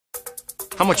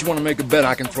How much you want to make a bet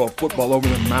I can throw a football over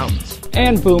the mountains?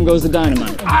 And boom goes the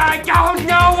dynamite. I don't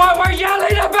know what we're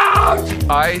yelling about!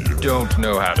 I don't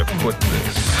know how to put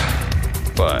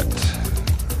this, but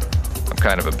I'm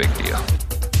kind of a big deal.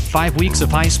 5 weeks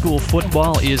of high school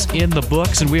football is in the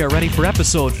books, and we are ready for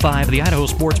Episode 5 of the Idaho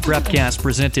Sports Prepcast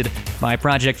presented by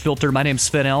Project Filter. My name's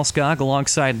Sven Alskog,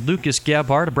 alongside Lucas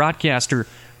Gebhardt, a broadcaster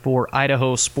for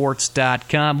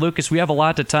idahosports.com. Lucas, we have a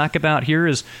lot to talk about here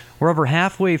as we're over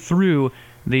halfway through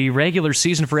the regular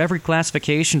season for every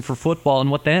classification for football, and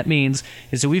what that means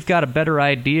is that we've got a better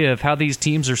idea of how these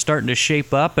teams are starting to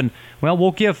shape up, and, well,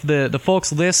 we'll give the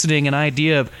folks listening an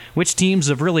idea of which teams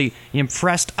have really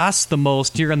impressed us the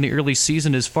most here in the early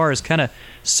season as far as kind of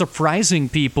surprising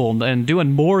people and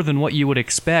doing more than what you would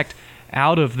expect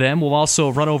out of them. We'll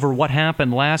also run over what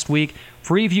happened last week,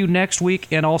 preview next week,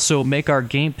 and also make our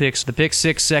game picks. The Pick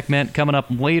 6 segment coming up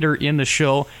later in the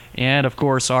show, and, of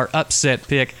course, our upset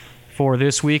pick for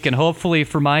this week. And hopefully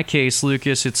for my case,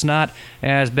 Lucas, it's not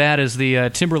as bad as the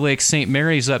Timberlake St.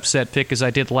 Mary's upset pick as I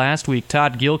did last week.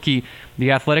 Todd Gilkey,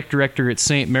 the athletic director at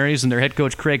St. Mary's, and their head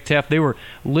coach Craig Teff, they were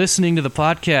listening to the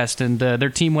podcast, and their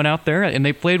team went out there and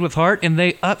they played with heart and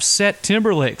they upset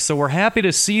Timberlake. So we're happy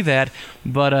to see that,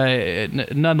 but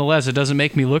nonetheless, it doesn't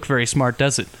make me look very smart,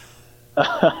 does it?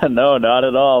 No, not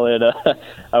at all. And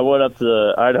I went up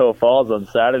to Idaho Falls on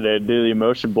Saturday to do the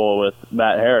Emotion Bowl with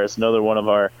Matt Harris, another one of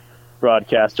our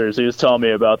broadcasters. He was telling me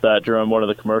about that during one of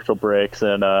the commercial breaks,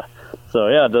 and so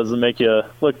yeah, it doesn't make you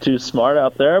look too smart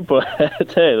out there, but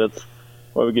hey, that's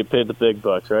why we get paid the big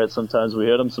bucks, right? Sometimes we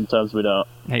hit them, sometimes we don't.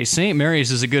 Hey, St.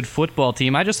 Mary's is a good football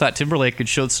team. I just thought Timberlake had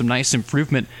showed some nice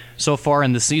improvement so far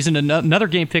in the season. Another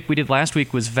game pick we did last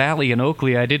week was Valley and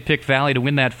Oakley. I did pick Valley to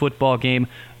win that football game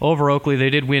over Oakley. They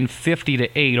did win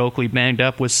 50-8. Oakley banged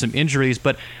up with some injuries,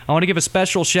 but I want to give a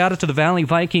special shout out to the Valley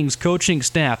Vikings coaching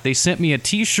staff. They sent me a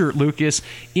t-shirt, Lucas,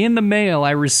 in the mail.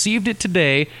 I received it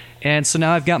today, and so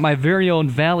now I've got my very own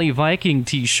Valley Viking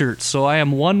t-shirt. So I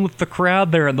am one with the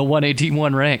crowd there in the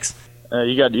 181 ranks.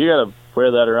 You got to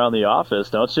wear that around the office,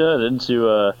 don't you? Didn't you?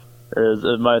 Or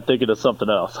am I thinking of something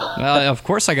else? Well, of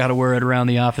course I got to wear it around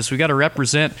the office. We got to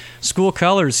represent school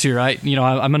colors here.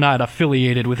 I'm not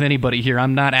affiliated with anybody here.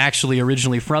 I'm not actually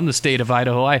originally from the state of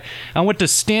Idaho. I went to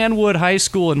Stanwood High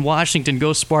School in Washington.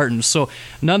 Go Spartans! So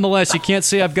nonetheless, you can't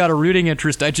say I've got a rooting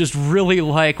interest. I just really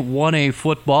like 1A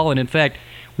football, and in fact,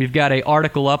 we've got an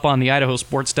article up on the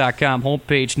idahosports.com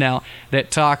homepage now that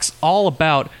talks all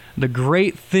about the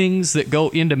great things that go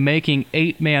into making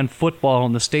 8-man football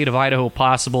in the state of Idaho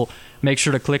possible. Make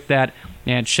sure to click that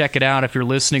and check it out if you're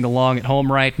listening along at home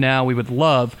right now. We would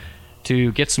love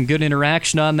to get some good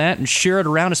interaction on that and share it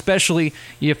around, especially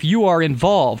if you are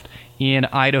involved in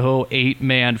Idaho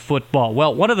 8-man football.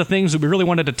 Well, one of the things that we really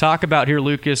wanted to talk about here,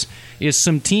 Lucas, is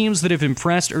some teams that have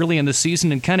impressed early in the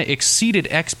season and kind of exceeded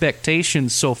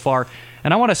expectations so far.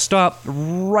 And I want to stop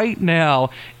right now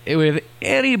with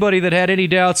anybody that had any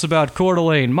doubts about Coeur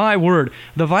d'Alene. My word,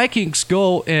 the Vikings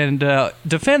go and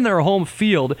defend their home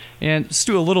field and,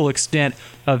 to a little extent,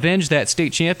 avenge that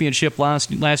state championship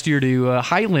last year to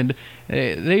Highland.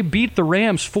 They beat the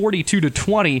Rams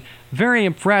 42-20. Very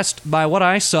impressed by what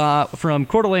I saw from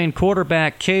Coeur d'Alene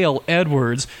quarterback Cale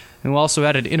Edwards, who also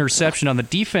had an interception on the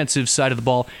defensive side of the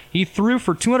ball. He threw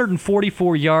for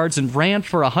 244 yards and ran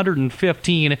for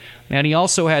 115, and he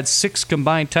also had 6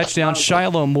 combined touchdowns.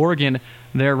 Shiloh Morgan,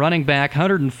 their running back,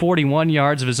 141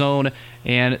 yards of his own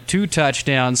and 2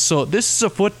 touchdowns. So this is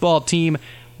a football team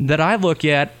that I look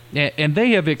at, and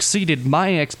they have exceeded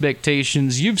my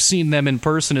expectations. You've seen them in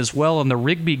person as well in the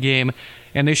Rigby game,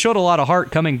 and they showed a lot of heart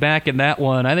coming back in that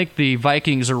one. I think the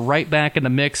Vikings are right back in the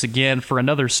mix again for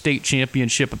another state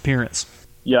championship appearance.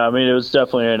 Yeah, I mean, it was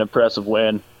definitely an impressive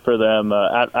win for them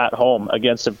at home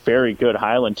against a very good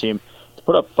Highland team. To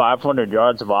put up 500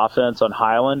 yards of offense on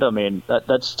Highland, I mean,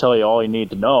 that's tell you all you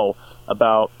need to know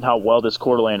about how well this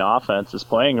Coeur d'Alene offense is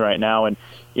playing right now. And,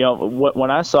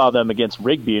 when I saw them against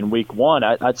Rigby in week 1,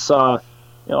 I saw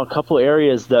a couple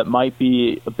areas that might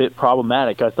be a bit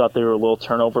problematic. I thought they were a little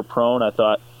turnover prone. I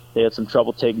thought they had some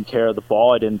trouble taking care of the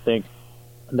ball. I didn't think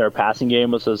their passing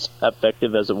game was as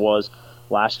effective as it was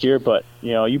last year. But,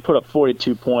 you put up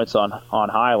 42 points on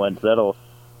Highland, that'll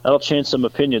change some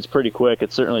opinions pretty quick.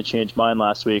 It certainly changed mine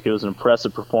last week. It was an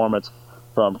impressive performance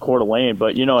from Coeur d'Alene.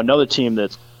 But, another team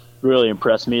that's really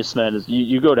impressed me, Sven, is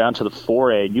you go down to the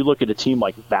 4A and you look at a team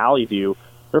like Valley View.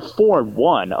 They're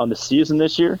 4-1 on the season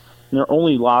this year. And their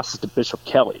only loss is to Bishop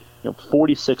Kelly.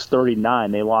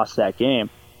 46-39, they lost that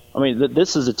game. I mean,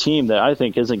 this is a team that I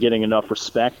think isn't getting enough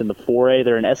respect in the 4A.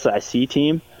 They're an SIC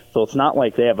team, so it's not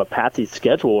like they have a patsy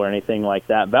schedule or anything like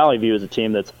that. Valley View is a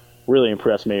team that's really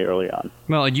impressed me early on.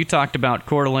 Well, and you talked about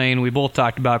Coeur d'Alene. We both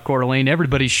talked about Coeur d'Alene.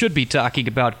 Everybody should be talking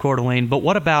about Coeur d'Alene. But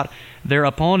what about their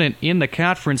opponent in the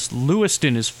conference?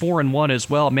 Lewiston is 4-1 as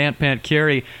well. Matt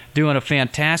Pancari doing a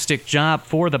fantastic job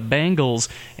for the Bengals.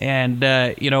 And,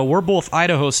 we're both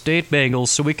Idaho State Bengals,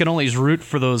 so we can always root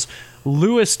for those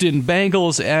Lewiston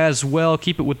Bengals as well.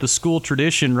 Keep it with the school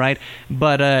tradition, right?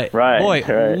 But,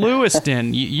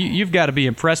 Lewiston, you've got to be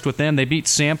impressed with them. They beat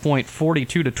Sandpoint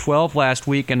 42-12 last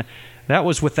week, and that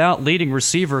was without leading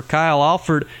receiver Kyle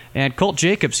Alford. And Colt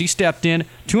Jacobs, he stepped in,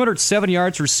 207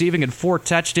 yards receiving and 4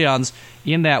 touchdowns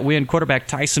in that win. Quarterback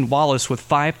Tyson Wallace with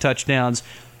 5 touchdowns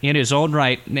in his own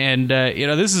right. And,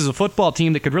 this is a football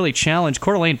team that could really challenge.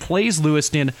 Coeur d'Alene plays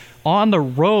Lewiston on the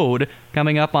road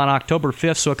coming up on October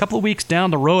 5th. So a couple of weeks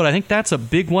down the road, I think that's a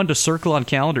big one to circle on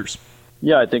calendars.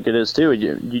 Yeah, I think it is too.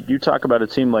 You talk about a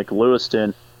team like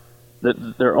Lewiston,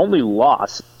 that their only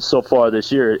loss so far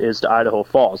this year is to Idaho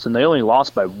Falls, and they only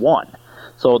lost by 1.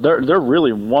 So they're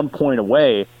really 1 point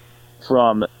away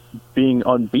from being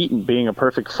unbeaten, being a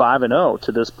perfect 5-0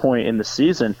 to this point in the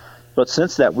season. But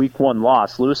since that week 1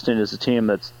 loss, Lewiston is a team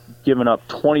that's given up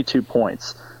 22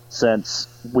 points since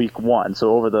week 1.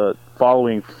 So over the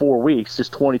following 4 weeks,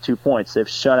 just 22 points. They've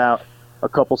shut out a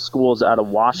couple schools out of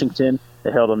Washington.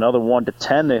 They held another one to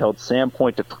 10. They held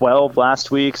Sandpoint to 12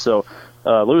 last week. So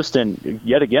Lewiston,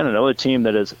 yet again, another team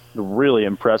that has really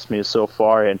impressed me so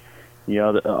far. And,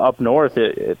 up north,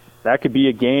 that could be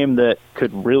a game that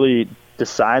could really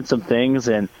decide some things.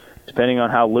 And depending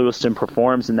on how Lewiston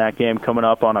performs in that game coming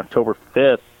up on October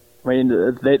 5th, I mean,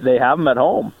 they have them at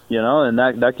home, and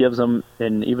that gives them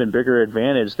an even bigger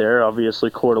advantage there.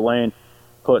 Obviously, Coeur d'Alene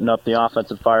putting up the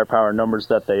offensive firepower numbers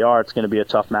that they are, it's going to be a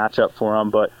tough matchup for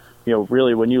them. But,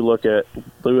 really when you look at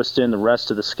Lewiston, the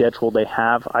rest of the schedule they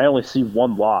have, I only see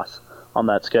 1 loss on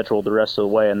that schedule the rest of the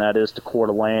way, and that is to Coeur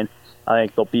d'Alene. I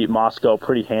think they'll beat Moscow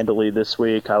pretty handily this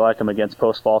week. I like them against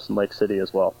Post Falls and Lake City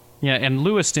as well. Yeah, and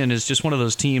Lewiston is just one of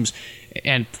those teams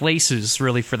and places,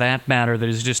 really, for that matter, that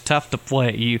is just tough to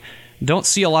play. You don't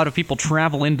see a lot of people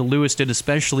travel into Lewiston,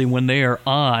 especially when they are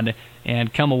on,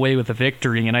 and come away with a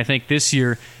victory. And I think this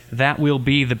year that will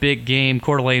be the big game.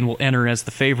 Coeur d'Alene will enter as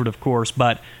the favorite, of course,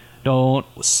 but don't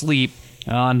sleep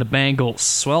on the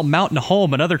Bengals. Well, Mountain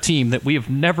Home, another team that we have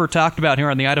never talked about here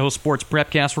on the Idaho Sports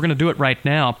Prepcast. We're going to do it right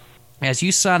now. As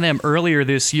you saw them earlier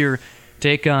this year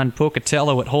take on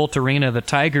Pocatello at Holt Arena, the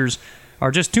Tigers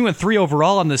are just 2-3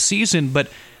 overall on the season, but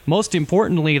most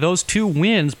importantly, those 2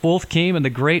 wins both came in the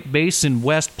Great Basin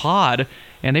West Pod,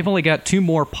 and they've only got 2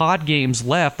 more pod games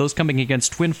left, those coming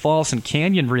against Twin Falls and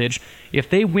Canyon Ridge. If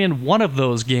they win one of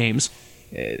those games,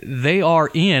 they are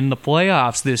in the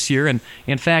playoffs this year. And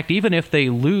in fact, even if they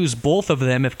lose both of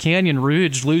them, if Canyon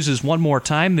Ridge loses one more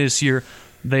time this year,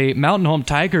 the Mountain Home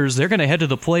Tigers, they're going to head to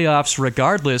the playoffs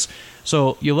regardless.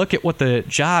 So you look at what the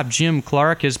job Jim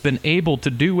Clark has been able to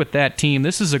do with that team.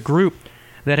 This is a group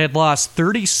that had lost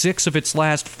 36 of its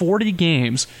last 40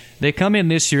 games. They come in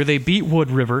this year, they beat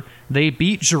Wood River, they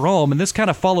beat Jerome, and this kind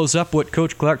of follows up what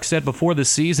Coach Clark said before the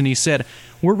season. He said,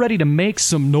 we're ready to make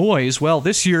some noise. Well,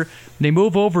 this year they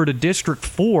move over to District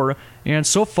 4, and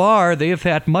so far they have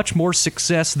had much more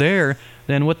success there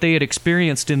than what they had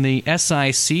experienced in the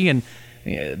SIC, and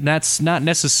that's not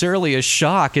necessarily a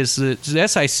shock, as the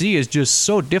SIC is just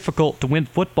so difficult to win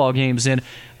football games in.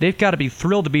 They've got to be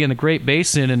thrilled to be in the Great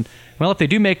Basin, and, well, if they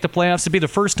do make the playoffs, it'll be the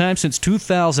first time since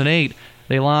 2008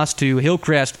 they lost to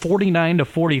Hillcrest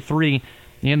 49-43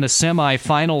 in the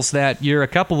semifinals that year. A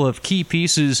couple of key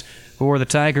pieces for the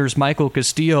Tigers. Michael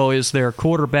Castillo is their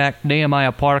quarterback,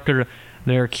 Nehemiah Parker,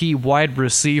 their key wide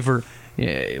receiver.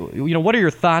 What are your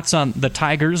thoughts on the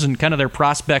Tigers and kind of their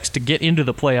prospects to get into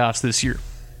the playoffs this year?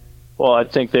 Well, I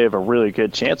think they have a really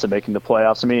good chance of making the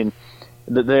playoffs. I mean,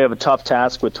 they have a tough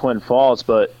task with Twin Falls,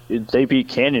 but they beat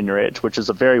Canyon Ridge, which is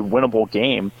a very winnable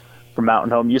game for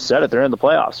Mountain Home. You said it, they're in the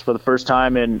playoffs for the first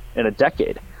time in a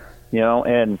decade.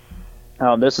 And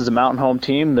this is a Mountain Home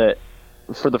team that,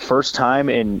 for the first time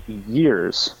in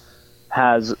years,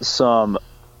 has some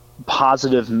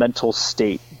positive mental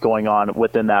state going on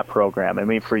within that program. I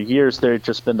mean, for years, they've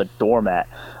just been the doormat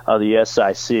of the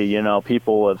SIC.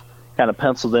 People have kind of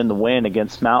penciled in the win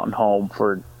against Mountain Home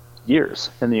for years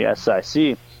in the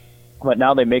SIC. But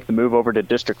now they make the move over to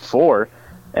District 4,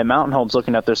 and Mountain Home's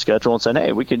looking at their schedule and saying,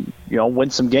 hey, we can, win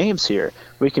some games here.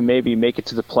 We can maybe make it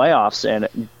to the playoffs,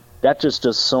 and that just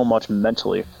does so much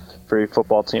mentally for your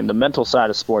football team. The mental side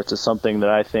of sports is something that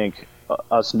I think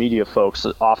us media folks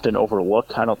often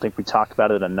overlook. I don't think we talk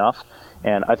about it enough.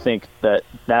 And I think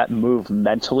that move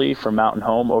mentally from Mountain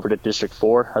Home over to District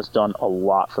 4 has done a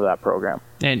lot for that program.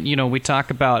 And, we talk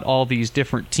about all these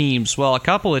different teams. Well, a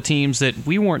couple of teams that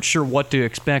we weren't sure what to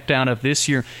expect out of this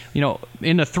year,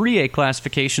 in the 3A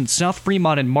classification, South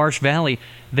Fremont and Marsh Valley,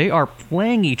 they are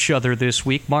playing each other this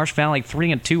week. Marsh Valley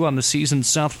 3-2 on the season,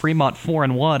 South Fremont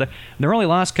 4-1. Their only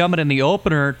loss coming in the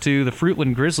opener to the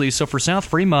Fruitland Grizzlies. So for South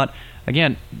Fremont,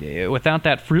 again, without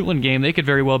that Fruitland game, they could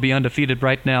very well be undefeated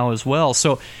right now as well.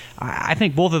 So I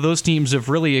think both of those teams have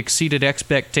really exceeded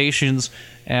expectations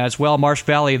as well. Marsh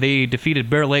Valley, they defeated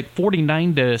Bear Lake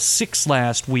 49-6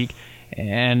 last week.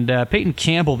 And Peyton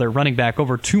Campbell, their running back,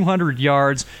 over 200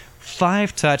 yards,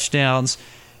 5 touchdowns.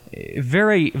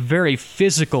 Very, very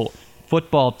physical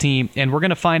football team. And we're going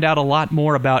to find out a lot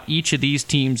more about each of these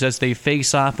teams as they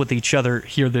face off with each other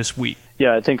here this week.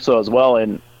 Yeah, I think so as well.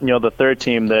 And, the third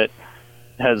team that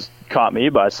has caught me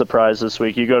by surprise this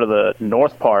week, you go to the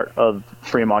north part of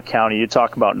Fremont County, you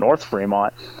talk about North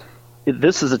Fremont.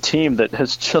 This is a team that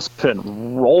has just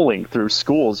been rolling through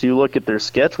schools. You look at their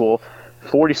schedule,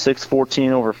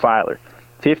 46-14 over Filer,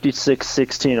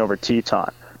 56-16 over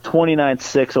Teton,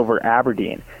 29-6 over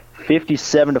Aberdeen,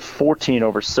 57-14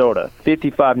 over Soda,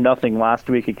 55-0 last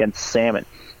week against Salmon.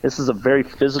 This is a very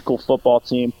physical football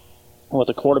team with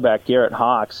a quarterback, Garrett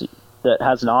Hawks, that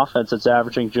has an offense that's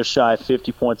averaging just shy of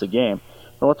 50 points a game.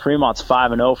 North Fremont's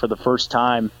 5-0 for the first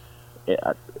time.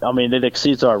 I mean, it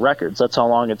exceeds our records. That's how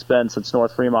long it's been since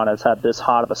North Fremont has had this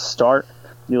hot of a start.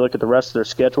 You look at the rest of their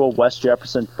schedule, West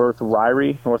Jefferson, Firth,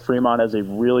 Ryrie. North Fremont has a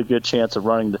really good chance of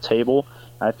running the table.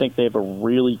 I think they have a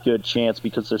really good chance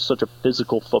because they're such a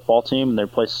physical football team and they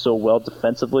play so well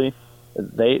defensively.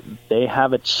 They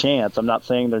have a chance. I'm not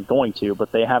saying they're going to,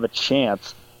 but they have a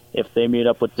chance if they meet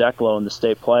up with Declo in the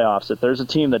state playoffs. If there's a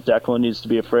team that Declo needs to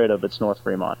be afraid of, it's North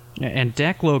Fremont. And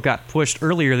Declo got pushed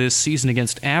earlier this season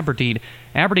against Aberdeen.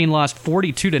 Aberdeen lost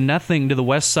 42-0 to the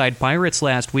Westside Pirates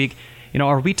last week.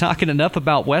 Are we talking enough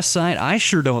about Westside? I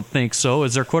sure don't think so,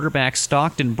 as their quarterback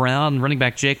Stockton Brown, running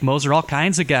back Jake Moser, all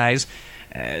kinds of guys,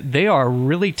 they are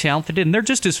really talented, and they're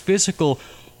just as physical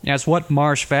as what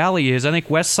Marsh Valley is. I think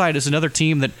Westside is another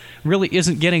team that really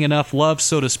isn't getting enough love,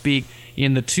 so to speak,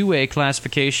 in the 2A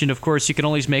classification. Of course, you can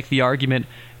always make the argument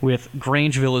with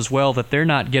Grangeville as well that they're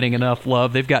not getting enough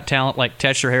love. They've got talent like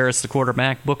Tesher Harris, the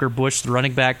quarterback, Booker Bush, the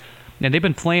running back, and they've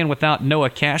been playing without Noah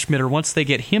Cashmitter. Once they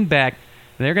get him back,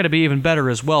 they're going to be even better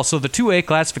as well. So the 2A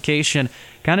classification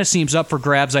kind of seems up for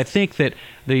grabs. I think that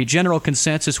the general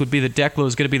consensus would be that Declo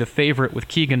is going to be the favorite with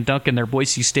Keegan Duncan, their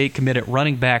Boise State commit at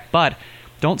running back. But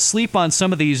don't sleep on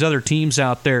some of these other teams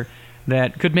out there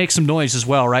that could make some noise as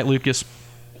well, right, Lucas?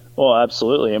 Well,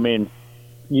 absolutely. I mean,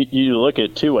 you look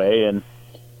at 2A and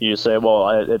you say, well,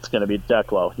 it's going to be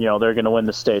Declo. They're going to win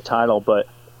the state title. But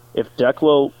if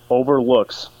Declo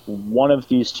overlooks one of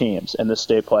these teams in the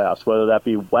state playoffs, whether that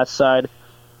be Westside,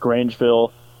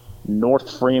 Grangeville,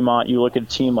 North Fremont, you look at a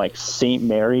team like St.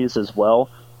 Mary's as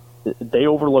well, they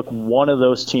overlook one of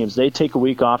those teams. They take a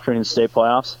week off during the state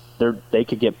playoffs, they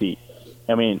could get beat.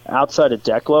 I mean, outside of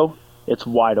Declo, it's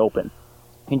wide open.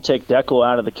 You can take Declo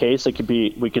out of the case.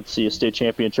 We could see a state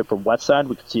championship from Westside.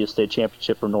 We could see a state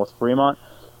championship from North Fremont.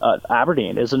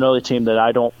 Aberdeen is another team that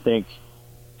I don't think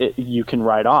you can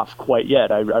write off quite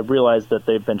yet. I realize that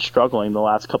they've been struggling the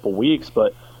last couple weeks,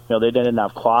 but they didn't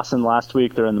have Clausen last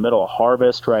week. They're in the middle of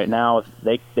harvest right now.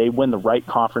 If they win the right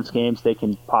conference games, they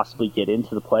can possibly get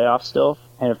into the playoffs still.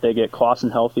 And if they get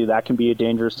Clausen healthy, that can be a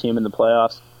dangerous team in the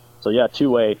playoffs. So yeah,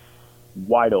 2A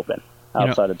wide open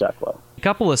outside of Declo. A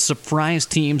couple of surprise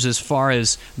teams as far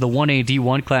as the 1A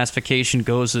D1 classification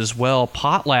goes as well.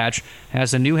 Potlatch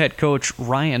has a new head coach,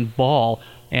 Ryan Ball.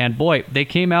 And boy, they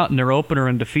came out in their opener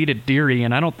and defeated Deary,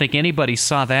 and I don't think anybody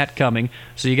saw that coming.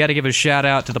 So you got to give a shout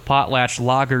out to the Potlatch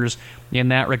Loggers in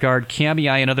that regard.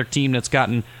 Kamei, another team that's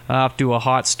gotten off to a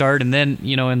hot start. And then,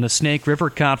 in the Snake River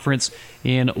Conference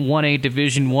in 1A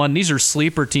Division 1, these are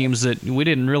sleeper teams that we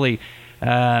didn't really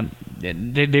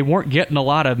they weren't getting a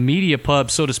lot of media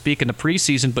pub, so to speak, in the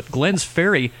preseason. But Glens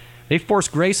Ferry, they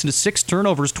forced Grace into 6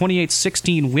 turnovers,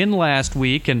 28-16 win last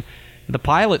week, and the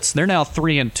Pilots, they're now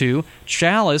 3-2.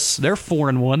 Chalice, they're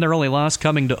 4-1. Their only loss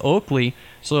coming to Oakley.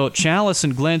 So Chalice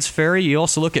and Glens Ferry. You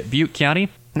also look at Butte County.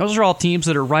 Those are all teams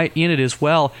that are right in it as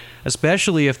well,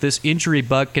 especially if this injury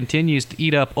bug continues to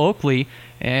eat up Oakley,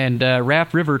 and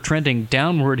Raft River trending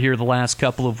downward here the last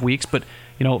couple of weeks. But,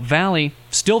 Valley,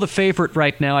 still the favorite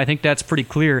right now. I think that's pretty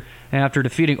clear after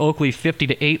defeating Oakley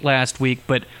 50-8 last week.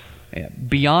 But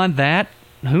beyond that,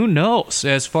 who knows?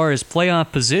 As far as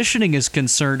playoff positioning is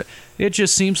concerned, it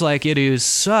just seems like it is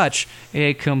such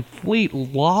a complete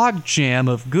logjam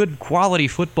of good quality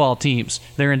football teams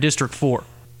there in District 4.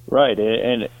 Right,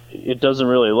 and it doesn't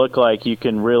really look like you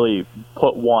can really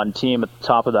put one team at the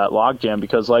top of that logjam,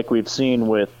 because like we've seen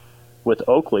with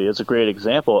Oakley, is a great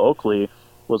example. Oakley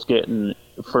was getting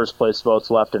first place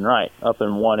votes left and right up in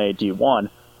 1A D1.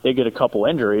 They get a couple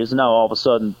injuries, and now all of a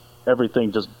sudden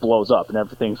everything just blows up and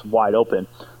everything's wide open.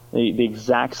 The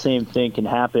exact same thing can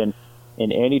happen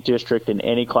in any district, in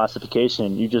any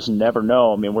classification. You just never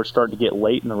know. I mean, we're starting to get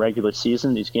late in the regular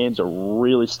season. These games are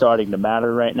really starting to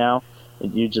matter right now.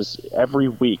 And every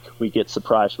week we get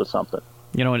surprised with something.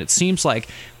 You know, and it seems like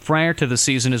prior to the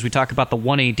season, as we talk about the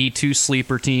 1A D2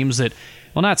 sleeper teams that,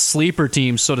 well, not sleeper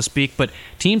teams, so to speak, but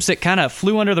teams that kind of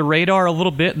flew under the radar a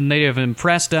little bit, and they have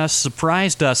impressed us,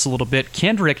 surprised us a little bit.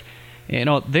 Kendrick, you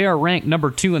know, they are ranked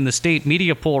number 2 in the state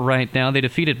media poll right now. They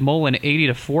defeated Mullen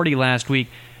 80-40 last week.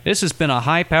 This has been a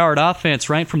high-powered offense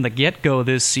right from the get-go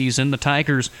this season. The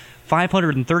Tigers,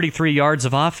 533 yards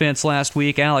of offense last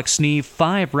week. Alex Sneeve,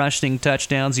 5 rushing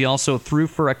touchdowns. He also threw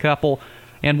for a couple.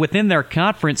 And within their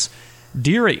conference,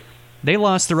 Deary, they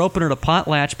lost their opener to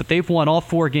Potlatch, but they've won all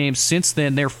 4 games since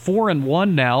then. They're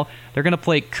 4-1 now. They're going to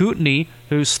play Kootenai,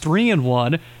 who's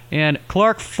 3-1, and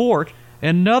Clark Fork,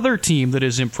 another team that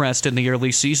has impressed in the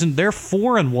early season. They're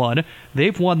 4-1.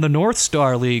 They've won the North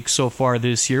Star League so far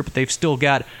this year, but they've still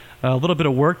got a little bit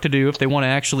of work to do if they want to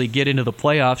actually get into the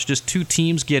playoffs. Just 2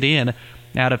 teams get in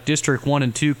out of District 1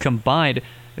 and 2 combined.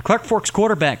 The Clark Fork's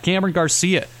quarterback, Cameron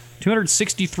Garcia,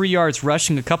 263 yards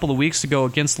rushing a couple of weeks ago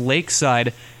against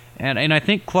Lakeside. And I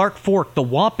think Clark Fork, the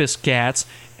Wampus Cats,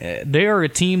 they are a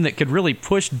team that could really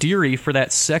push Deary for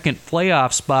that second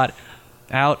playoff spot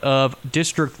out of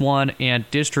District 1 and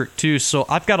District 2. So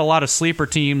I've got a lot of sleeper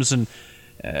teams and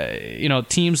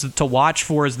teams to watch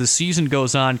for as the season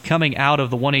goes on coming out of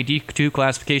the 1A D2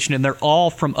 classification, and they're all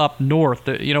from up north.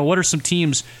 What are some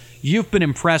teams you've been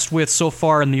impressed with so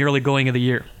far in the early going of the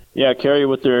year? Yeah, Cary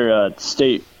with their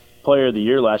state player of the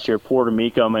year last year, Porter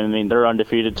Mecum. I mean, they're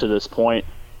undefeated to this point.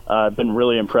 I've been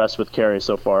really impressed with Cary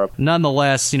so far.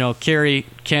 Nonetheless, Cary,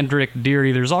 Kendrick,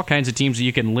 Deary, there's all kinds of teams that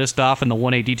you can list off in the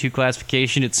 1A D2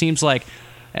 classification. It seems like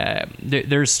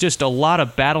there's just a lot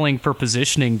of battling for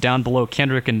positioning down below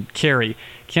Kendrick and Cary.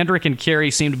 Kendrick and Cary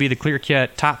seem to be the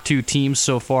clear-cut top 2 teams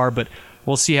so far, but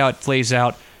we'll see how it plays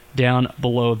out down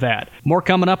below that. More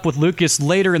coming up with Lucas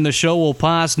later in the show. We'll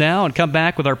pause now and come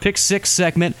back with our Pick 6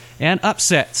 segment and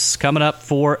upsets coming up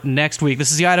for next week.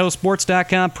 This is the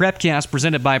IdahoSports.com Prepcast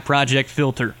presented by Project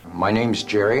Filter. My name's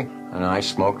Jerry, and I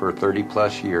smoked for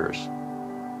 30-plus years.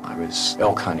 I was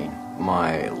elk hunting.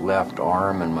 My left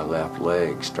arm and my left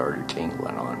leg started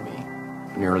tingling on me.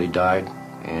 I nearly died,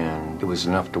 and it was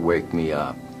enough to wake me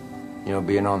up.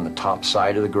 Being on the top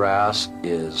side of the grass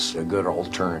is a good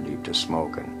alternative to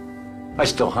smoking. I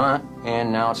still hunt,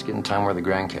 and now it's getting time where the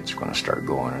grandkids are going to start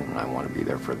going, and I want to be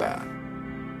there for that.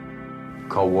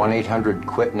 Call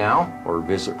 1-800-QUIT-NOW or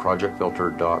visit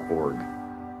projectfilter.org.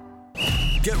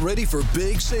 Get ready for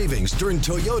big savings during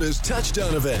Toyota's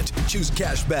Touchdown event. Choose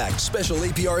cash back, special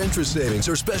APR interest savings,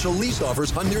 or special lease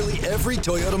offers on nearly every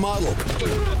Toyota model.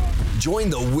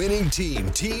 Join the winning team,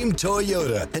 Team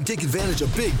Toyota, and take advantage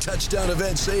of big Touchdown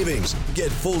event savings. Get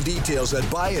full details at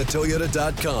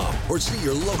buyatoyota.com or see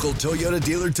your local Toyota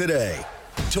dealer today.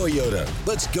 Toyota,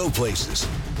 let's go places.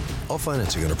 All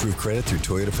financing on approved credit through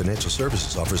Toyota Financial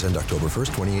Services offers end October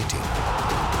 1st, 2018.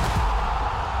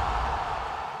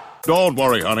 Don't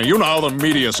worry, honey. You know how the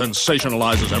media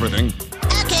sensationalizes everything.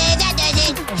 Okay, that does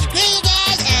it. Screw you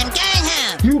guys, I'm going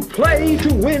home. You play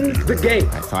to win the game.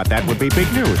 I thought that would be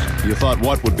big news. You thought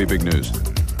what would be big news?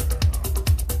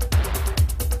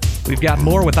 We've got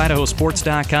more with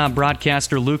IdahoSports.com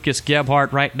broadcaster Lucas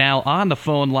Gebhardt right now on the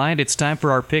phone line. It's time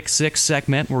for our Pick 6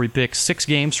 segment where we pick 6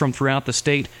 games from throughout the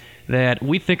state that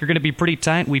we think are going to be pretty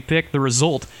tight. We pick the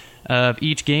result of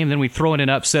each game, then we throw in an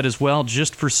upset as well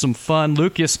just for some fun.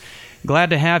 Lucas, glad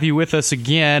to have you with us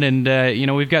again,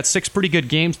 and we've got 6 pretty good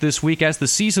games this week. As the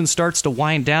season starts to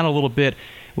wind down a little bit,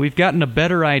 we've gotten a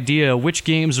better idea which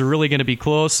games are really going to be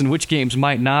close and which games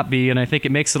might not be, and I think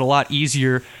it makes it a lot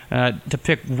easier to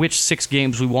pick which 6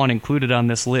 games we want included on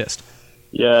this list.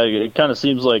 Yeah, it kind of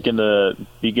seems like in the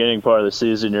beginning part of the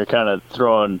season you're kind of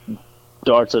throwing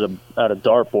darts at a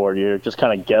dartboard. You're just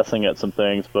kind of guessing at some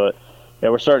things, but yeah,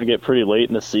 we're starting to get pretty late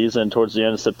in the season, towards the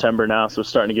end of September now, so we're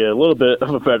starting to get a little bit of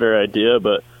a better idea,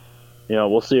 but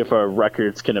we'll see if our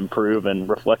records can improve and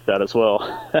reflect that as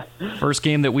well. First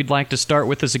game that we'd like to start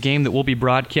with is a game that we'll be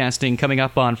broadcasting coming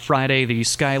up on Friday. The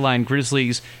Skyline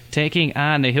Grizzlies taking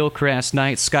on the Hillcrest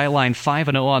Knights. Skyline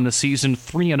 5-0 on the season,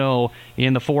 3-0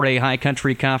 in the 4A High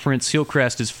Country Conference.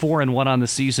 Hillcrest is 4-1 on the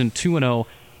season, 2-0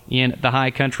 in the High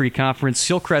Country Conference.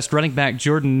 Hillcrest running back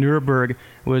Jordan Nuremberg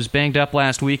was banged up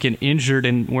last week and injured,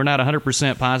 and we're not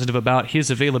 100% positive about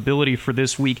his availability for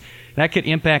this week. That could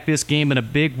impact this game in a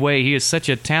big way. He is such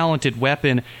a talented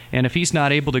weapon, and if he's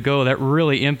not able to go, that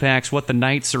really impacts what the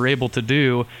Knights are able to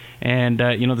do. And,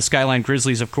 the Skyline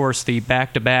Grizzlies, of course, the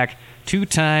back-to-back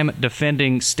two-time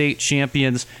defending state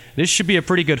champions. This should be a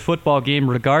pretty good football game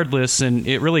regardless, and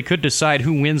it really could decide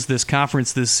who wins this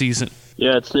conference this season.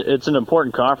 Yeah, it's an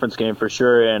important conference game for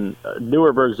sure, and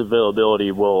Nuremberg's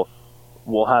availability will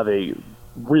have a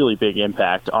really big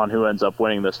impact on who ends up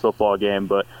winning this football game.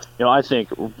 But I think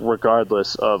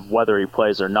regardless of whether he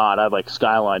plays or not, I'd like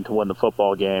Skyline to win the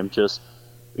football game just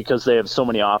because they have so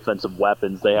many offensive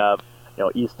weapons. They have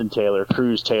Easton Taylor,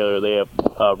 Cruz Taylor, they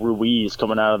have Ruiz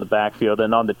coming out of the backfield,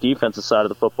 and on the defensive side of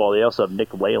the football, they also have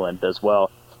Nick Wayland as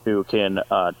well, who can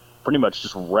pretty much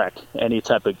just wreck any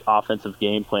type of offensive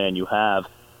game plan you have.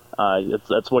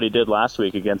 That's what he did last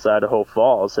week against Idaho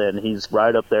Falls, and he's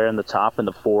right up there in the top in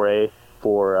the 4A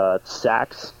for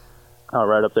sacks,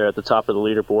 right up there at the top of the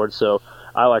leaderboard. So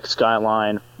I like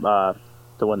Skyline to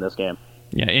win this game.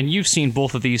 Yeah, and you've seen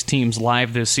both of these teams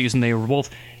live this season. They were both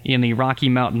in the Rocky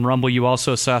Mountain Rumble. You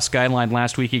also saw Skyline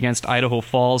last week against Idaho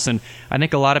Falls, and I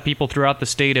think a lot of people throughout the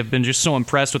state have been just so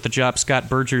impressed with the job Scott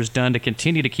Berger's done to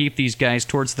continue to keep these guys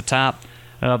towards the top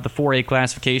of the 4A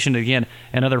classification. Again,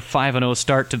 another 5-0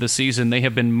 start to the season. They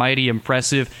have been mighty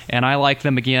impressive, and I like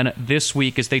them again this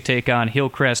week as they take on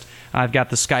Hillcrest. I've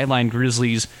got the Skyline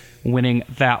Grizzlies winning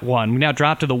that one. We now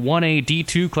drop to the 1A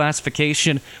D2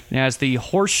 classification as the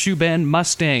Horseshoe Bend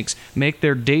Mustangs make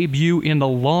their debut in the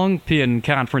Long Pin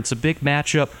Conference. A big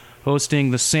matchup hosting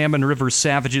the Salmon River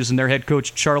Savages and their head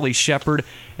coach Charlie Shepard.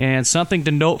 And something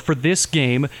to note for this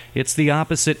game, it's the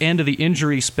opposite end of the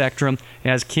injury spectrum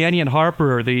as Canyon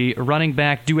Harper, the running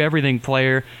back do-everything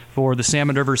player for the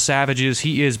Salmon River Savages,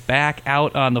 he is back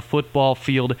out on the football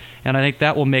field, and I think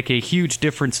that will make a huge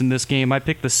difference in this game. I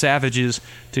picked the Savages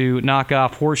to knock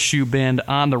off Horseshoe Bend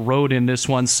on the road in this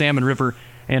one. Salmon River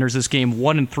enters this game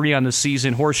 1-3 on the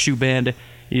season. Horseshoe Bend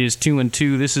is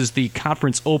 2-2. This is the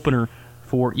conference opener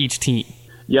for each team.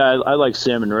 Yeah, I like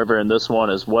Salmon River in this one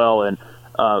as well, and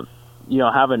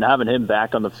having him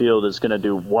back on the field is going to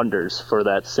do wonders for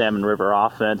that Salmon River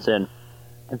offense. And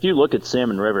if you look at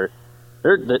Salmon River,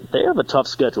 they have a tough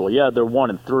schedule. Yeah, they're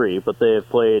 1-3, but they have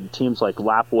played teams like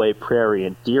Lapwai, Prairie,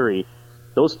 and Deary.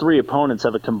 Those three opponents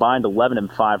have a combined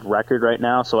 11-5 record right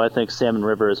now, so I think Salmon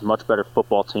River is a much better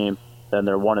football team than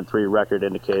their 1-3 record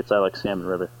indicates. I like Salmon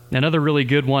River. Another really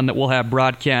good one that we'll have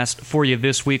broadcast for you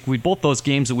this week. Both those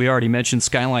games that we already mentioned,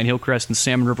 Skyline Hillcrest and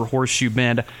Salmon River Horseshoe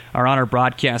Bend, are on our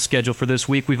broadcast schedule for this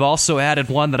week. We've also added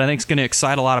one that I think is going to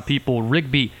excite a lot of people.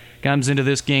 Rigby comes into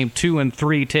this game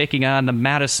 2-3, taking on the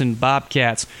Madison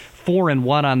Bobcats,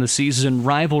 4-1 on the season.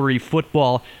 Rivalry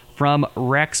football from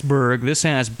Rexburg. This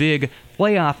has big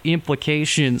playoff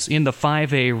implications in the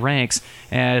 5A ranks.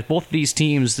 Both these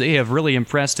teams, they have really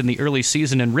impressed in the early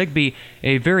season, and Rigby,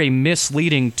 a very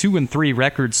misleading 2-3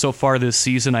 record so far this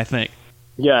season, I think.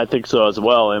 Yeah, I think so as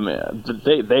well. I mean,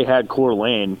 they had Coeur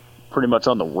d'Alene pretty much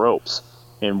on the ropes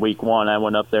in week one. I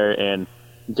went up there and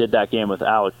did that game with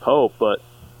Alec Pope, but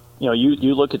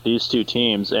you look at these two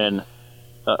teams, and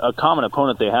a common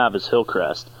opponent they have is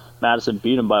Hillcrest. Madison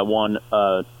beat them by 1.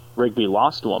 Rigby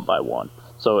lost to them by 1.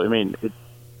 So, I mean,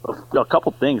 a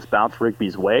couple things bounce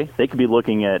Rigby's way. They could be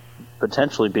looking at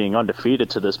potentially being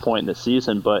undefeated to this point in the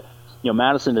season, but,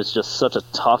 Madison is just such a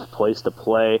tough place to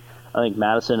play. I think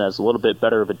Madison has a little bit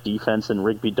better of a defense than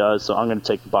Rigby does, so I'm going to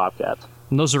take the Bobcats.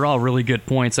 And those are all really good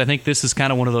points. I think this is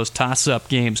kind of one of those toss-up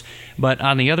games. But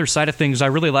on the other side of things, I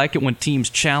really like it when teams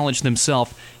challenge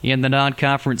themselves in the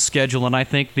non-conference schedule, and I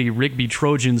think the Rigby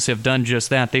Trojans have done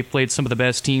just that. They've played some of the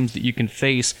best teams that you can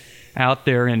face out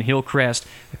there in Hillcrest,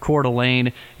 Coeur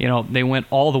d'Alene. They went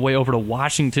all the way over to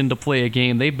Washington to play a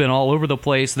game. They've been all over the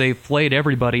place. They've played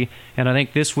everybody, and I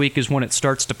think this week is when it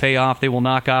starts to pay off. They will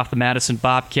knock off the Madison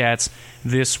Bobcats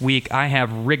this week. I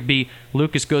have Rigby.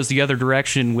 Lucas goes the other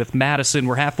direction with Madison.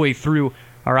 We're halfway through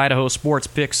our Idaho Sports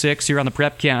Pick 6 here on the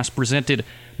Prepcast, presented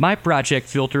by Project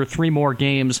Filter. 3 more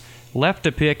games left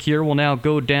to pick here. We'll now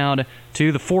go down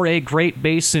to the 4A Great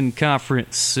Basin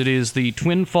Conference. It is the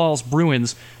Twin Falls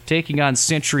Bruins taking on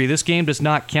Century. This game does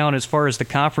not count as far as the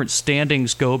conference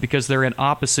standings go because they're in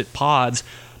opposite pods.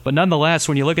 But nonetheless,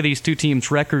 when you look at these two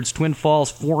teams' records, Twin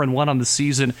Falls 4-1 on the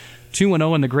season,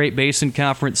 2-0 in the Great Basin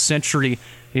Conference. Century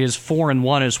is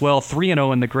 4-1 as well,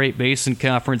 3-0 in the Great Basin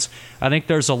Conference. I think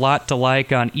there's a lot to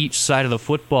like on each side of the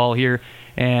football here.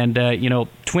 And,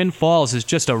 Twin Falls is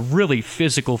just a really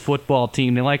physical football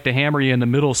team. They like to hammer you in the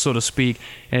middle, so to speak.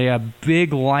 They have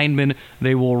big linemen.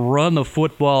 They will run the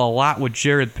football a lot with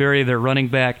Jared Perry, their running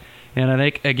back. And I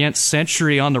think against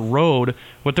Century on the road,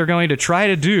 what they're going to try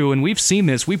to do, and we've seen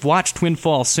this, we've watched Twin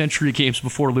Falls Century games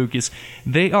before, Lucas,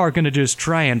 they are going to just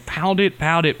try and pound it,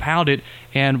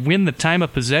 and win the time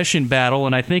of possession battle.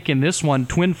 And I think in this one,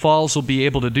 Twin Falls will be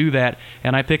able to do that,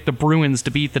 and I pick the Bruins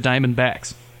to beat the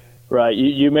Diamondbacks. Right,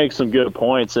 you make some good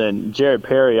points, and Jared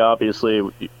Perry, obviously,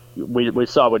 we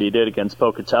saw what he did against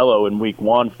Pocatello in Week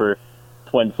 1 for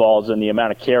Twin Falls and the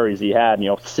amount of carries he had,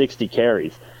 60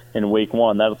 carries in Week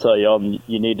 1. That'll tell you all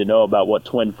you need to know about what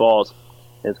Twin Falls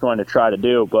is going to try to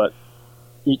do. But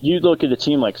you look at a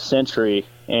team like Century,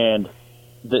 and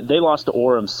they lost to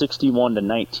Orem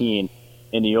 61-19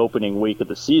 in the opening week of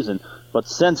the season. But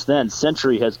since then,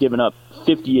 Century has given up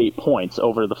 58 points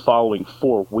over the following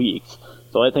 4 weeks.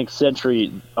 So I think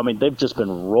Century, they've just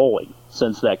been rolling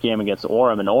since that game against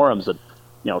Orem, and Orem's a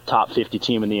top 50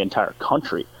 team in the entire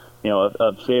country.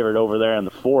 A favorite over there in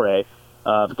the 4A.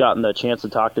 I've gotten the chance to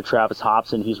talk to Travis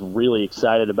Hobson. He's really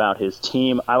excited about his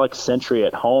team. I like Century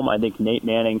at home. I think Nate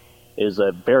Manning is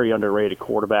a very underrated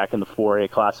quarterback in the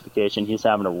 4A classification. He's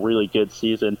having a really good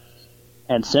season.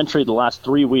 And Century, the last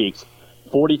 3 weeks,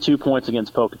 42 points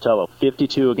against Pocatello,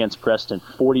 52 against Preston,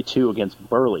 42 against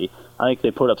Burley. I think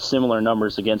they put up similar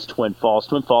numbers against Twin Falls.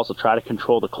 Twin Falls will try to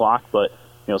control the clock, but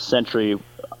Century,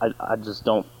 I just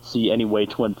don't see any way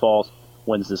Twin Falls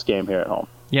wins this game here at home.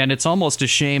 Yeah, and it's almost a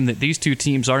shame that these two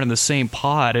teams aren't in the same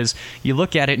pod. As you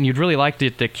look at it, and you'd really like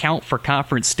it to count for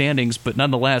conference standings, but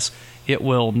nonetheless, it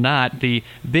will not. The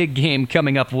big game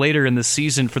coming up later in the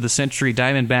season for the Century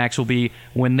Diamondbacks will be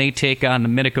when they take on the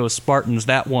Minico Spartans.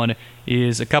 That one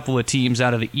is a couple of teams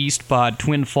out of the East pod.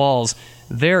 Twin Falls,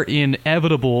 their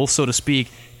inevitable, so to speak,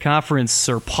 conference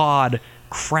or pod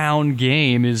crown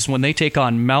game is when they take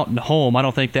on Mountain Home. I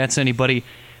don't think that's anybody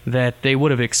that they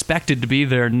would have expected to be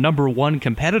their number one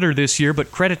competitor this year,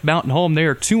 but credit Mountain Home. They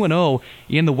are 2-0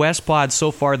 in the West Pod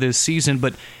so far this season,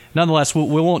 but nonetheless, we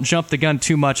won't jump the gun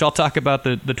too much. I'll talk about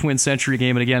the Twin Century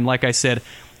game, and again, like I said,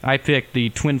 I picked the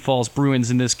Twin Falls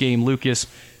Bruins in this game. Lucas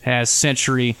has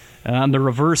Century on the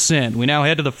reverse end. We now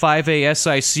head to the 5A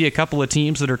SIC, a couple of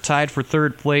teams that are tied for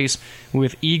third place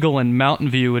with Eagle and Mountain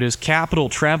View. It is Capital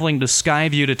traveling to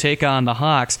Skyview to take on the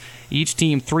Hawks. Each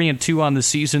team 3-2 on the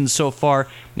season so far.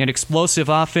 An explosive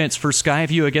offense for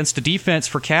Skyview against a defense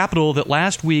for Capital that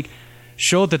last week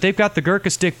showed that they've got the Gurkha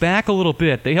stick back a little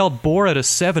bit. They held Bora to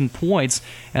 7 points,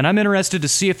 and I'm interested to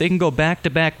see if they can go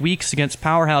back-to-back weeks against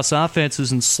powerhouse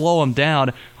offenses and slow them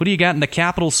down. Who do you got in the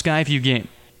Capital Skyview game?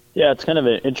 Yeah, it's kind of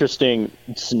an interesting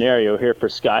scenario here for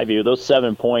Skyview. Those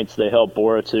 7 points they held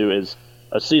Bora to is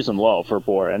a season low for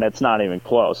Bora, and it's not even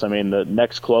close. The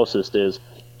next closest is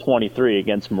 23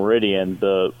 against Meridian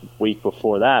the week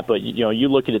before that. But, you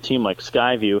look at a team like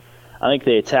Skyview, I think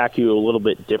they attack you a little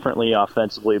bit differently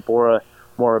offensively. Bora,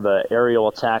 more of an aerial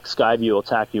attack. Skyview will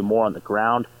attack you more on the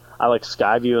ground. I like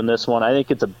Skyview in this one. I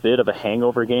think it's a bit of a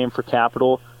hangover game for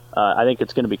Capital. I think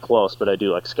it's going to be close, but I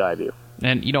do like Skyview.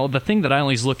 And, the thing that I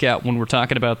always look at when we're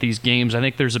talking about these games, I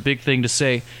think there's a big thing to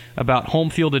say about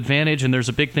home field advantage, and there's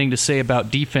a big thing to say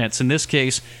about defense. In this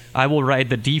case, I will ride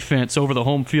the defense over the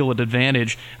home field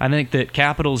advantage. I think that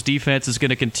Capital's defense is going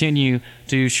to continue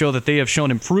to show that they have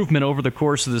shown improvement over the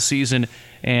course of the season,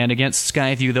 and against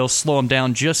Skyview, they'll slow them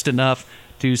down just enough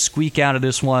to squeak out of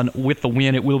this one with the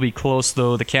win. It will be close,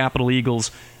 though. The Capital Eagles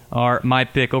are my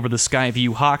pick over the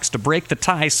Skyview Hawks to break the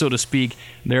tie, so to speak,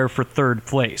 there for third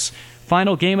place.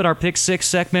 Final game at our Pick 6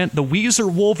 segment, the Weiser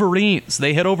Wolverines.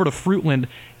 They head over to Fruitland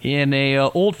in a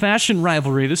old-fashioned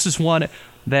rivalry. This is one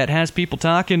that has people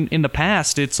talking in the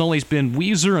past. It's always been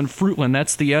Weiser and Fruitland.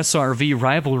 That's the SRV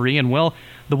rivalry. And, well,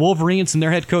 the Wolverines and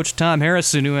their head coach, Tom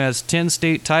Harrison, who has 10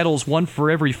 state titles, one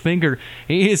for every finger,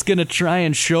 he is going to try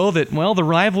and show that, well, the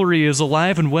rivalry is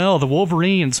alive and well. The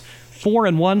Wolverines,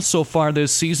 4-1 so far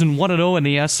this season, 1-0 in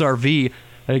the SRV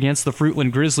against the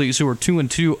Fruitland Grizzlies, who are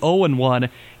 2-2, 0-1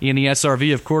 in the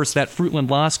SRV. Of course, that Fruitland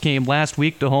loss came last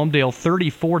week to Homedale,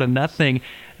 34-0.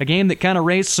 A game that kind of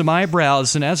raised some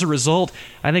eyebrows, and as a result,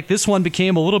 I think this one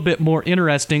became a little bit more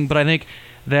interesting, but I think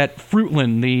that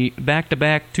Fruitland, the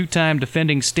back-to-back two-time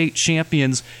defending state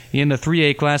champions in the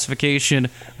 3A classification,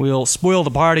 will spoil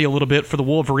the party a little bit for the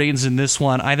Wolverines in this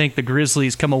one. I think the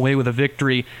Grizzlies come away with a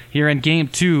victory here in Game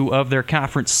 2 of their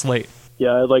conference slate.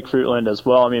 Yeah, I like Fruitland as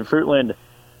well. Fruitland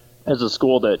is a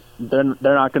school that they're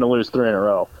not going to lose 3 in a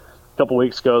row. A couple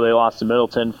weeks ago, they lost to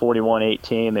Middleton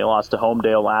 41-18. They lost to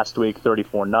Homedale last week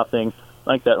 34-0. I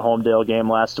like that Homedale game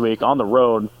last week on the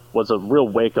road was a real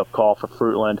wake-up call for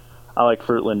Fruitland. I like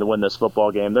Fruitland to win this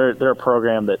football game. They're a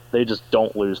program that they just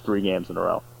don't lose 3 games in a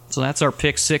row. So that's our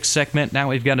Pick 6 segment. Now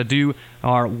we've got to do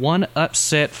our one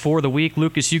upset for the week.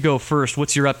 Lucas, you go first.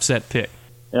 What's your upset pick?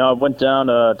 I went down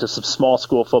to some small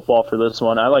school football for this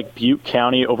one. I like Butte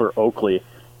County over Oakley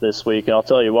this week, and I'll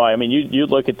tell you why. I mean, you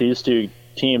look at these two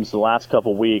teams the last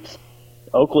couple weeks.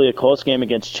 Oakley, a close game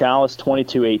against Chalice,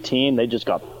 22-18. They just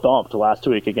got thumped last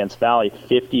week against Valley,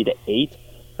 50-8.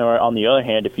 Or on the other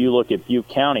hand, if you look at Butte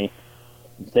County,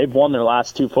 they've won their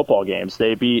last 2 football games.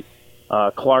 They beat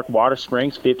Clark Water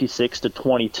Springs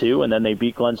 56-22, and then they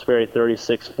beat Glenns Ferry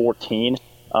 36-14.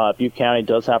 Butte County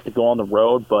does have to go on the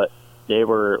road, but they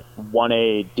were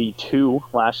 1A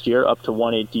D2 last year, up to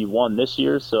 1A D1 this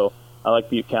year, so I like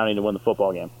Butte County to win the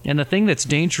football game. And the thing that's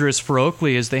dangerous for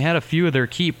Oakley is they had a few of their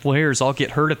key players all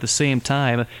get hurt at the same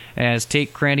time, as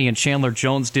Tate Cranny and Chandler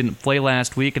Jones didn't play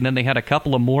last week, and then they had a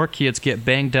couple of more kids get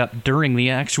banged up during the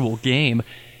actual game.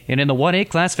 And in the 1A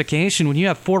classification, when you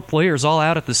have 4 players all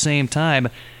out at the same time,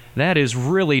 that is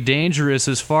really dangerous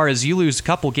as far as you lose a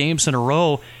couple games in a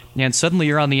row, and suddenly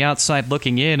you're on the outside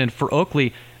looking in. And for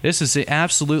Oakley, this is an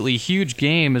absolutely huge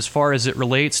game as far as it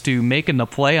relates to making the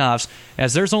playoffs,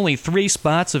 as there's only 3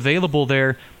 spots available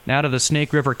there out of the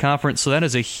Snake River Conference, so that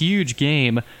is a huge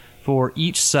game for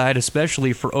each side,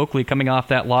 especially for Oakley coming off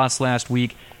that loss last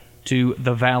week to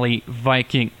the Valley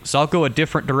Vikings. I'll go a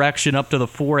different direction up to the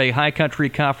 4A High Country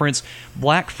Conference.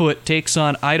 Blackfoot takes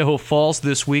on Idaho Falls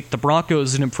this week. The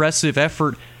Broncos, an impressive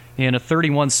effort in a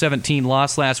 31-17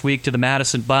 loss last week to the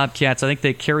Madison Bobcats. I think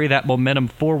they carry that momentum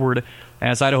forward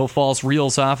as Idaho Falls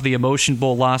reels off the Emotion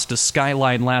Bowl loss to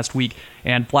Skyline last week,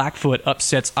 and Blackfoot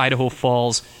upsets Idaho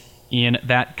Falls in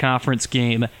that conference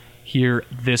game here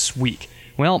this week.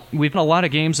 Well, we've got a lot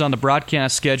of games on the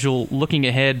broadcast schedule looking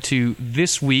ahead to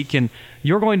this week, and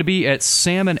you're going to be at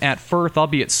Salmon at Firth. I'll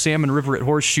be at Salmon River at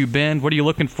Horseshoe Bend. What are you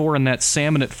looking for in that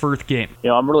Salmon at Firth game?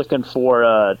 I'm looking for,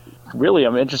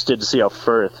 I'm interested to see how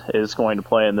Firth is going to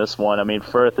play in this one. I mean,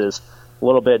 Firth is a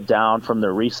little bit down from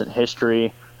their recent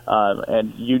history,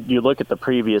 and you look at the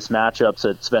previous matchups,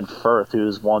 it's been Firth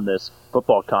who's won this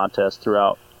football contest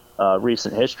throughout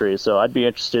recent history, so I'd be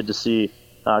interested to see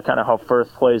kind of how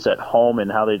Firth plays at home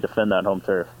and how they defend that home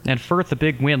turf. And Firth, a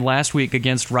big win last week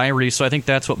against Ryrie, so I think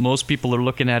that's what most people are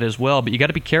looking at as well. But you got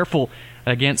to be careful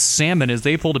against Salmon, as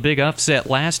they pulled a big upset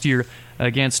last year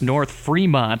against North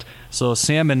Fremont. So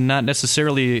Salmon not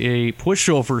necessarily a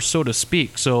pushover, so to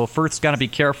speak. So Firth's got to be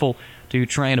careful to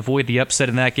try and avoid the upset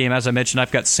in that game. As I mentioned,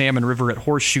 I've got Salmon River at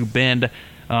Horseshoe Bend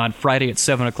on Friday at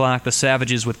 7 o'clock. The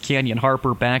Savages with Canyon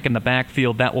Harper back in the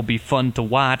backfield. That will be fun to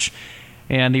watch.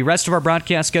 And the rest of our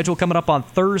broadcast schedule coming up on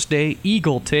Thursday.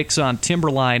 Eagle takes on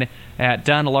Timberline at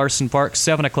Donna Larson Park,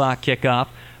 7 o'clock kickoff.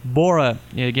 Bora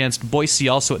against Boise,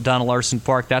 also at Donna Larson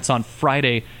Park. That's on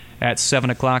Friday at 7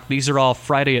 o'clock. These are all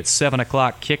Friday at 7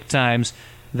 o'clock kick times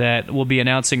that we'll be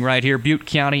announcing right here. Butte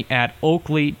County at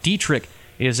Oakley. Dietrich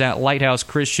is at Lighthouse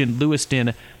Christian.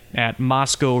 Lewiston at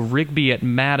Moscow. Rigby at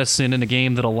Madison, in a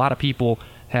game that a lot of people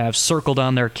have circled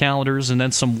on their calendars. And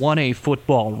then some 1A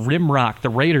football. Rimrock, the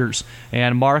Raiders,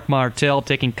 and Mark Martell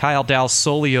taking Kyle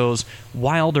Dalsolio's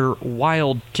Wilder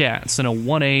Wildcats in a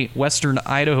 1A Western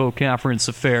Idaho Conference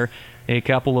affair. A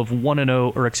couple of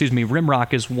 1-0,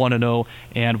 Rimrock is 1-0,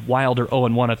 and Wilder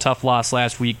 0-1, a tough loss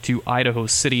last week to Idaho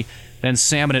City. Then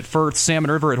Salmon at Firth,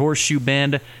 Salmon River at Horseshoe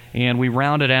Bend, and we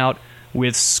round it out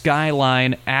with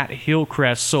Skyline at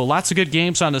Hillcrest. So lots of good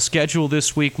games on the schedule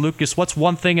this week. Lucas, what's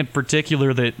one thing in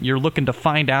particular that you're looking to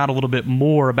find out a little bit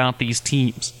more about these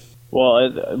teams?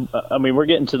 Well, I mean, we're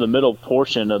getting to the middle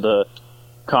portion of the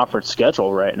conference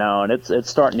schedule right now, and it's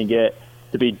starting to get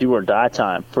to be do or die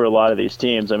time for a lot of these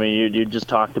teams. I mean, you just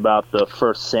talked about the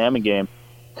first Salmon game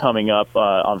coming up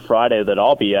on Friday that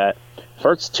I'll be at.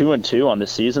 Firth's 2-2 on the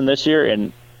season this year,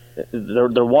 and they're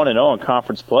 1-0 in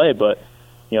conference play, but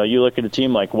you look at a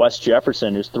team like West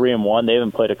Jefferson, who's 3-1. They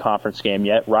haven't played a conference game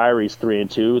yet. Ryrie's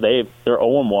 3-2. They're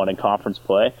 0-1 in conference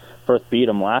play. Firth beat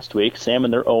them last week.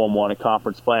 Salmon, they're 0-1 in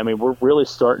conference play. I mean, we're really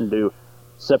starting to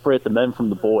separate the men from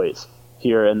the boys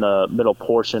here in the middle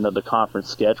portion of the conference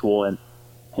schedule, and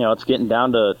it's getting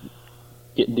down to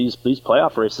these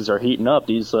playoff races are heating up.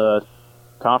 These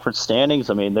conference standings,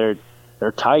 I mean,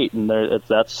 they're tight, and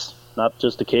that's not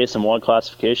just the case in one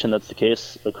classification. That's the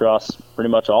case across pretty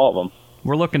much all of them.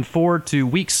 We're looking forward to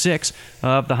Week 6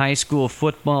 of the high school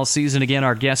football season. Again,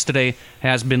 our guest today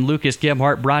has been Lucas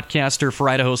Gebhardt, broadcaster for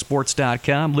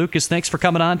IdahoSports.com. Lucas, thanks for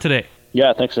coming on today.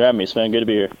 Yeah, thanks for having me, Sven. Good to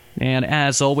be here. And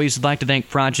as always, I'd like to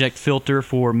thank Project Filter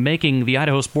for making the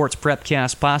Idaho Sports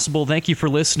Prepcast possible. Thank you for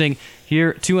listening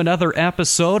here to another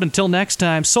episode. Until next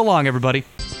time, so long, everybody.